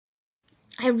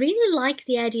I really like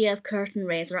the idea of Curtain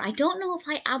Raiser. I don't know if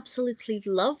I absolutely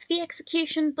love the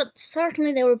execution, but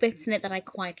certainly there were bits in it that I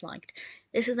quite liked.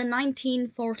 This is a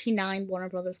 1949 Warner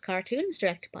Brothers cartoon,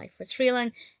 directed by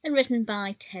Freleng and written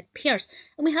by Ted Pierce.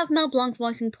 And we have Mel Blanc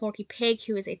voicing Porky Pig,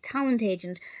 who is a talent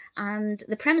agent. And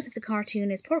the premise of the cartoon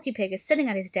is Porky Pig is sitting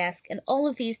at his desk, and all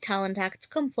of these talent acts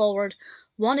come forward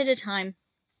one at a time,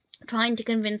 trying to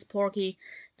convince Porky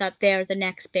that they're the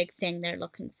next big thing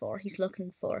he's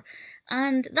looking for.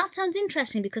 And that sounds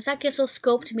interesting because that gives us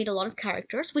scope to meet a lot of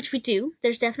characters, which we do.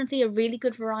 There's definitely a really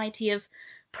good variety of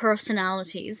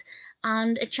personalities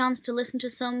and a chance to listen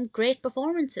to some great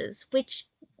performances, which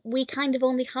we kind of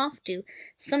only half do.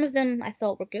 Some of them I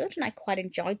thought were good and I quite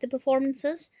enjoyed the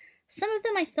performances. Some of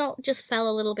them I thought just fell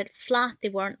a little bit flat, they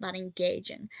weren't that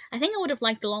engaging. I think I would have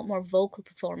liked a lot more vocal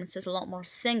performances, a lot more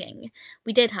singing.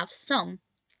 We did have some,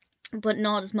 but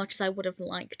not as much as I would have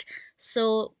liked.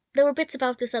 So there were bits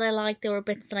about this that I liked, there were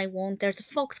bits that I won't. There's a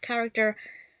Fox character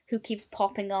who keeps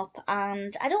popping up,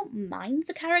 and I don't mind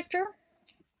the character,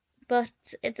 but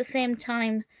at the same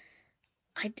time,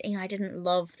 I didn't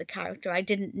love the character. I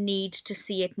didn't need to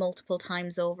see it multiple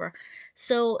times over.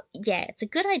 So yeah, it's a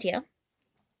good idea.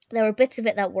 There were bits of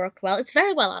it that worked well. It's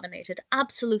very well animated,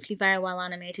 absolutely very well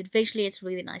animated. Visually, it's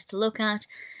really nice to look at.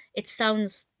 It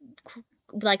sounds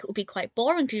like it would be quite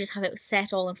boring to just have it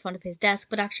set all in front of his desk,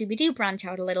 but actually we do branch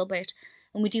out a little bit,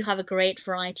 and we do have a great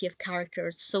variety of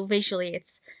characters. So visually,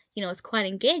 it's quite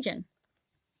engaging,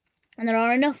 and there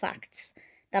are enough acts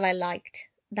that I liked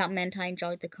that meant I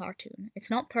enjoyed the cartoon. It's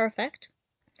not perfect.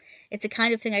 It's a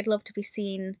kind of thing I'd love to be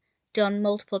seen done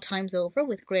multiple times over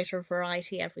with greater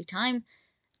variety every time.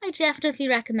 I definitely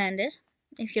recommend it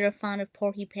if you're a fan of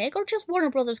Porky Pig or just Warner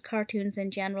Brothers cartoons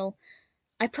in general.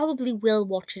 I probably will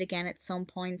watch it again at some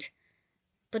point,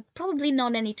 but probably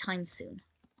not anytime soon.